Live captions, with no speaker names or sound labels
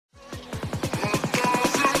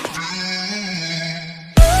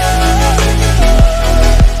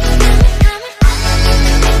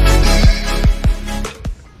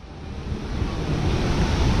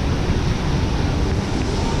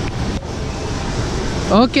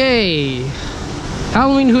Okay.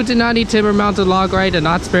 Halloween Hootenanny Timber Mountain Log Ride at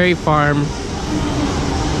Knott's Berry Farm.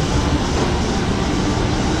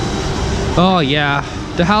 Oh yeah,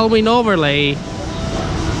 the Halloween overlay.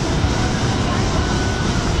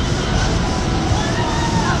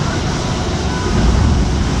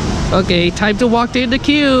 Okay, time to walk in the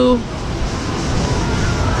queue.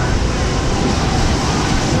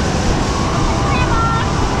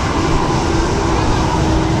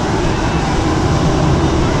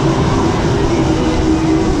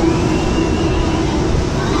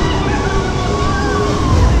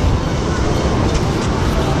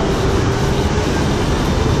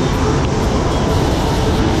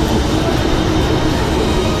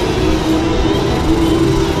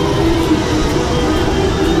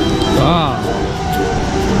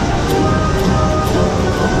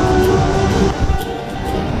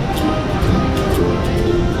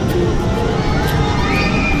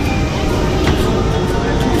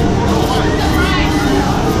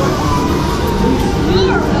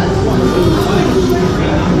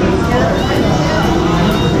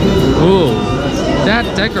 That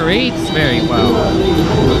decorates very well.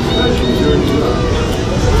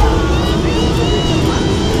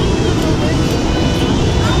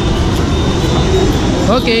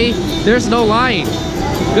 Okay, there's no line.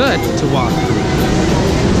 Good to walk through.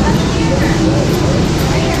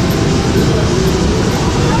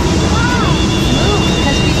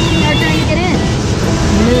 Because people are trying to get in.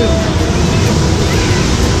 Move.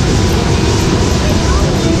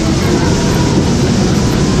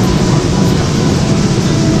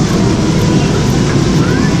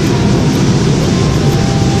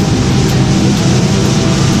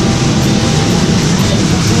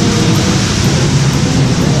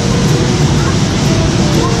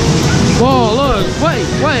 Whoa, look,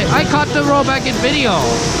 wait, I caught the rollback in video.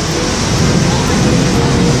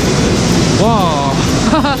 Whoa.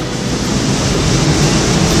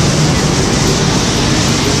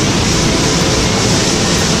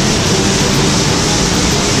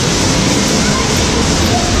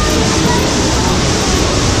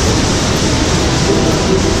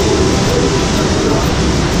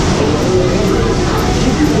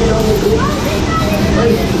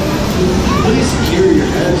 Please secure your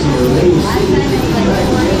hands and remain seated.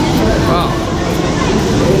 Wow.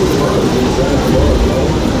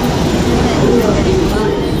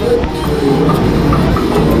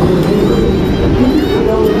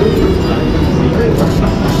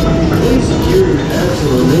 Please secure your hands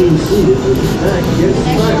and remain seated with your back against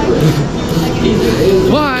the backrest. Keep your hands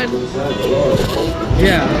inside the log.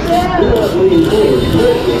 Yeah. Do not lean forward,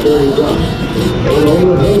 especially during drops. Hold on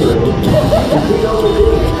the handrail. Your feet on the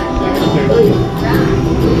ground.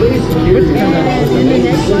 Please secure your hands and remain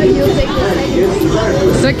seated with your back against the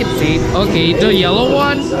backrest. Second seat. Okay, the yellow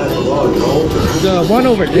one? The one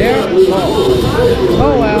over there?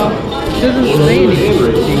 Oh well. Doesn't say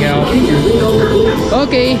anything else.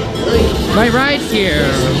 Okay, my ride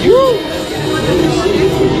here. Woo!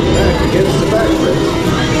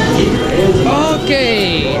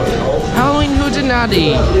 Okay, Halloween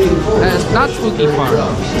Hootenanny at Not Spooky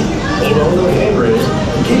Farm.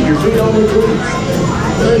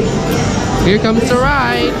 Here comes the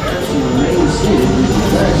ride.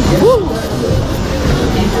 Woo!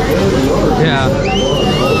 Yeah,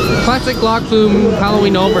 classic log flume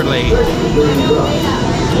Halloween overlay.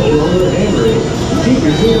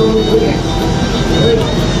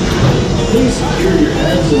 Please secure your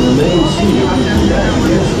hands and remain seated with your back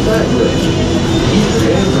against the backrest. Keep your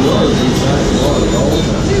hands and arms inside the log at all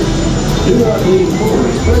times. Do not lean forward,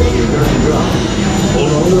 especially during drops.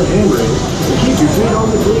 Hold on to the handrails and keep your feet on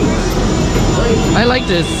the cleats. I like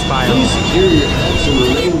this style. Please secure your hands and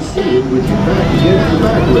remain seated with your back against the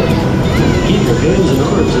backrest. Keep your hands and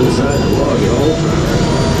arms inside the log at all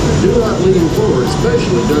times. Do not lean forward,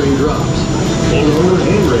 especially during drops. Hold on to the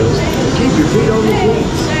handrails and keep your feet on the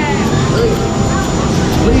cleats.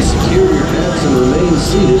 Please secure your hats and remain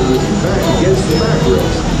seated with your back against the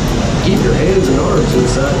backrest. Keep your hands and arms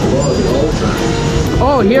inside the log at all times.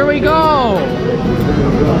 Oh, here we go!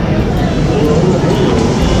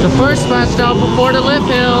 The first match down before the lip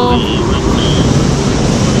hill.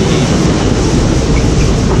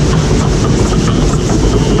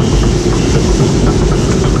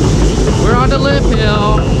 We're on the lip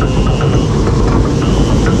hill.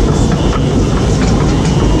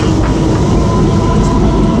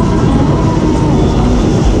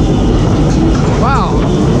 Wow,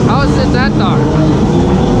 how is it that dark?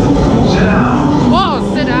 Sit down.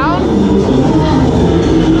 Whoa, sit down?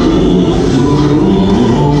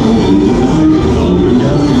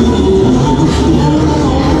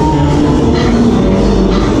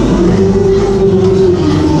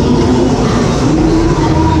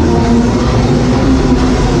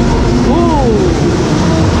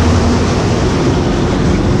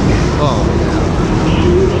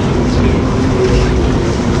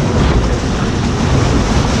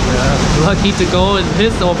 lucky to go in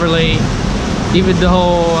this overlay, even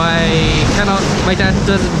though my dad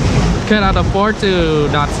cannot afford to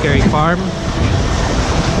not scary farm.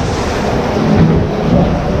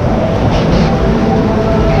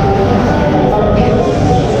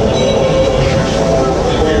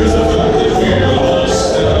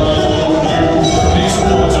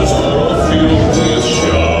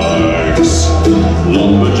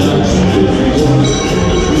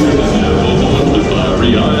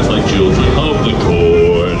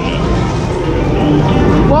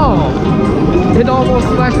 It almost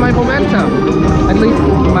flashed my momentum. At least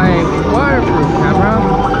my waterproof camera.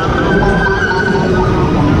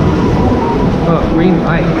 Oh, green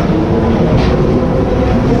light.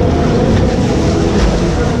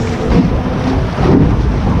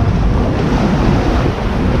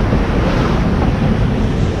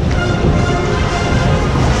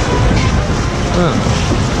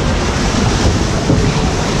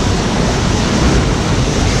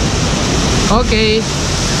 Okay,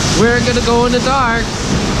 we're gonna go in the dark,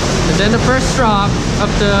 and then the first drop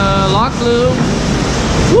of the lock loop.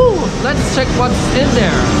 Woo! Let's check what's in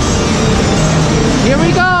there. Here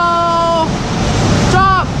we go!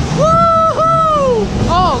 Drop! Woohoo!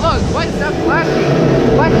 Oh, look! What is that flashing?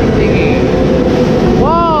 Flashing thingy?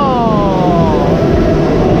 Whoa!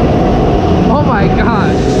 Oh my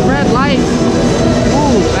gosh! Red light!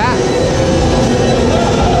 Ooh, bat!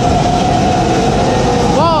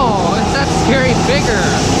 Whoa! Is that scary bigger?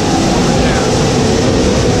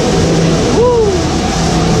 Woo!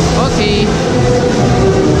 Okay.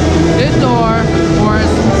 Indoor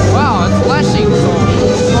forest. Wow, it's flashing so.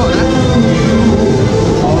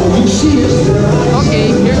 Oh, that's. Okay,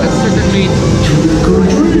 here comes trick or treat.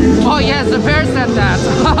 Oh yes, the bear said that.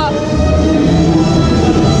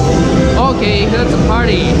 Okay, that's a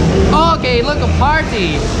party. Okay, look, a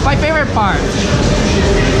party. My favorite part.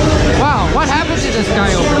 Wow, what happened to this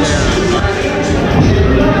guy over there?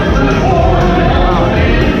 Wow.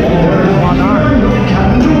 One arm.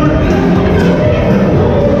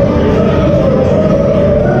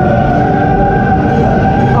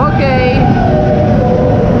 Okay.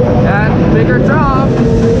 And bigger drop.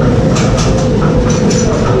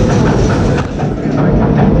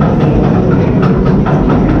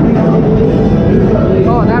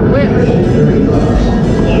 Oh, that whip.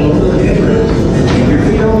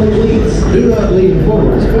 Do not lean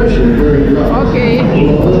forward, especially during drops. Okay.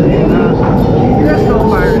 There's no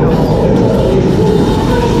fire no.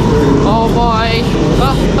 Oh boy.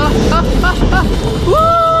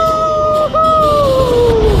 Woo-hoo!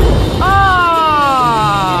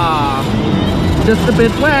 Ah! Just a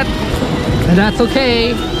bit wet. And that's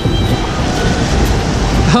okay.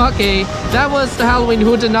 Okay, that was the Halloween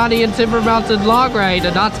Hootenanny and Timber Mountain log ride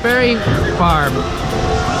at Knott's Berry Farm.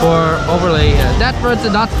 For overlay. That runs a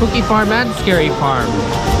Not Spooky Farm and Scary Farm.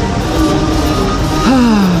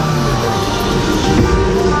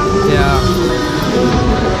 Yeah.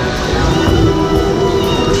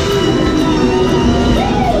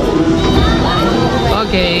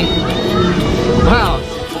 Okay. Wow.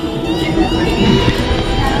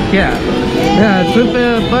 Yeah. Yeah,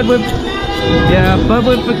 Bud Whip. Yeah, Bud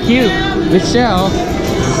Whip for cute. Michelle.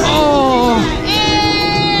 Oh!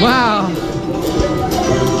 Wow.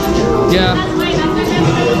 Yeah.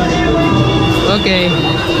 Okay.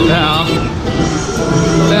 Well.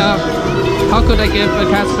 How could I give a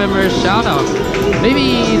cast member a shout out? Maybe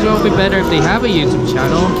it will be better if they have a YouTube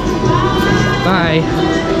channel. Bye.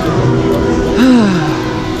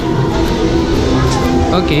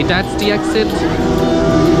 Okay, that's the exit.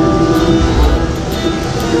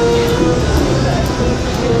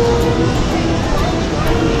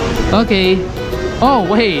 Okay. Oh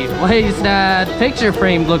wait, why is that picture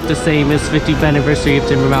frame look the same as 50th anniversary of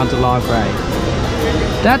Timber Mountain Log Ride?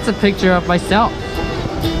 That's a picture of myself.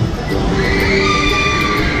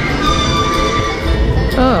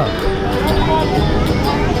 Oh.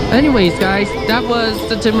 Anyways guys, that was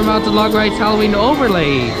the Timber Mountain Log Ride's Halloween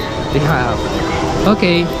overlay they have.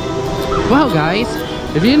 Okay. Well guys,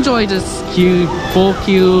 if you enjoyed this cute, full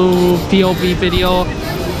Q POV video,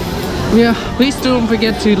 yeah, please don't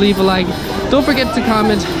forget to leave a like. Don't forget to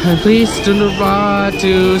comment, and please do not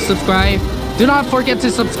to subscribe. Do not forget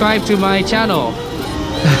to subscribe to my channel.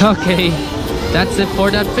 Okay, that's it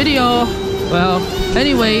for that video. Well,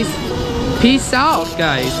 anyways, peace out,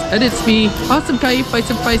 guys. And it's me, Awesome Kai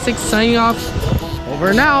 5756, signing off. Over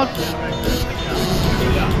and out.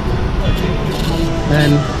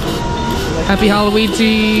 And happy Halloween to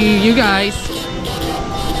you guys.